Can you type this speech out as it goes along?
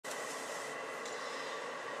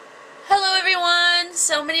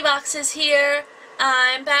So many boxes here.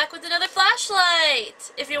 I'm back with another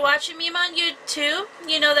flashlight. If you're watching me on YouTube,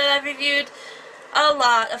 you know that I've reviewed a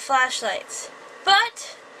lot of flashlights.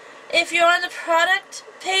 But if you're on the product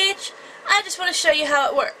page, I just want to show you how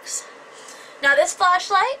it works. Now this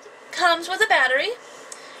flashlight comes with a battery.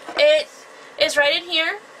 It is right in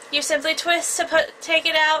here. You simply twist to take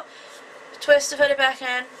it out, twist to put it back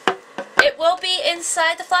in. It will be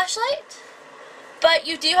inside the flashlight, but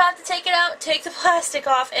you do have to take it out, take the plastic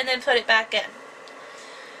off, and then put it back in.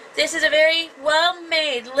 This is a very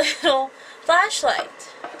well-made little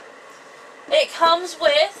flashlight. It comes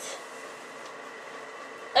with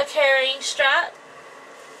a carrying strap.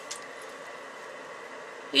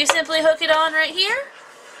 You simply hook it on right here.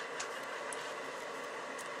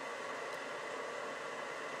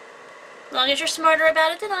 As long as you're smarter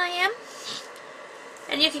about it than I am.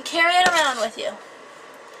 And you can carry it around with you.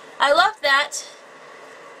 I love that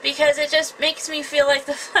because it just makes me feel like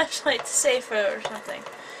the flashlight's safer or something.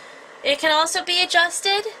 It can also be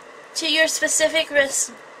adjusted to your specific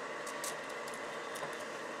wrist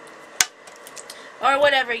or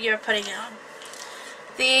whatever you're putting it on.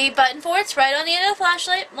 The button for it's right on the end of the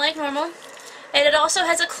flashlight like normal, and it also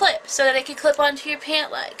has a clip so that it can clip onto your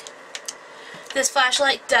pant leg. This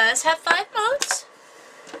flashlight does have 5 modes,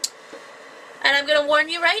 and I'm going to warn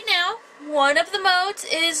you right now, one of the modes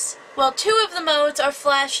is, well, 2 of the modes are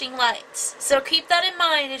flashing lights, so keep that in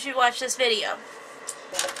mind as you watch this video.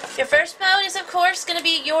 Your first mode is, of course, going to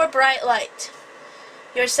be your bright light.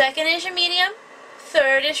 Your second is your medium,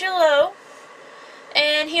 third is your low,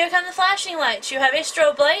 and here come the flashing lights. You have a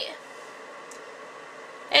strobe light,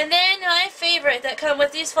 and then my favorite that come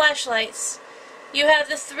with these flashlights, you have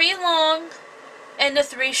the 3 long and the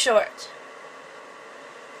 3 short.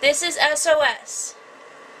 This is SOS.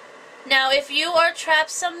 Now if you are trapped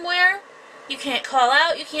somewhere, you can't call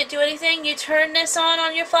out, you can't do anything, you turn this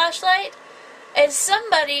on your flashlight, and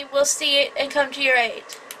somebody will see it and come to your aid.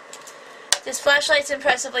 This flashlight's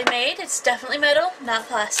impressively made. It's definitely metal, not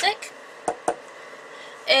plastic.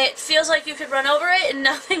 It feels like you could run over it and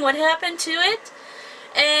nothing would happen to it.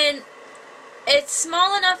 And it's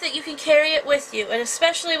small enough that you can carry it with you, and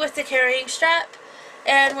especially with the carrying strap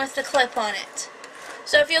and with the clip on it.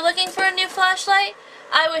 So if you're looking for a new flashlight,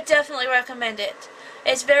 I would definitely recommend it.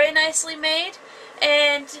 It's very nicely made,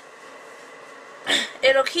 and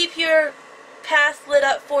it'll keep your path lit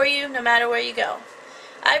up for you no matter where you go.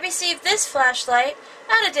 I received this flashlight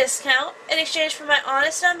at a discount in exchange for my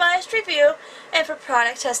honest, unbiased review and for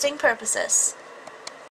product testing purposes.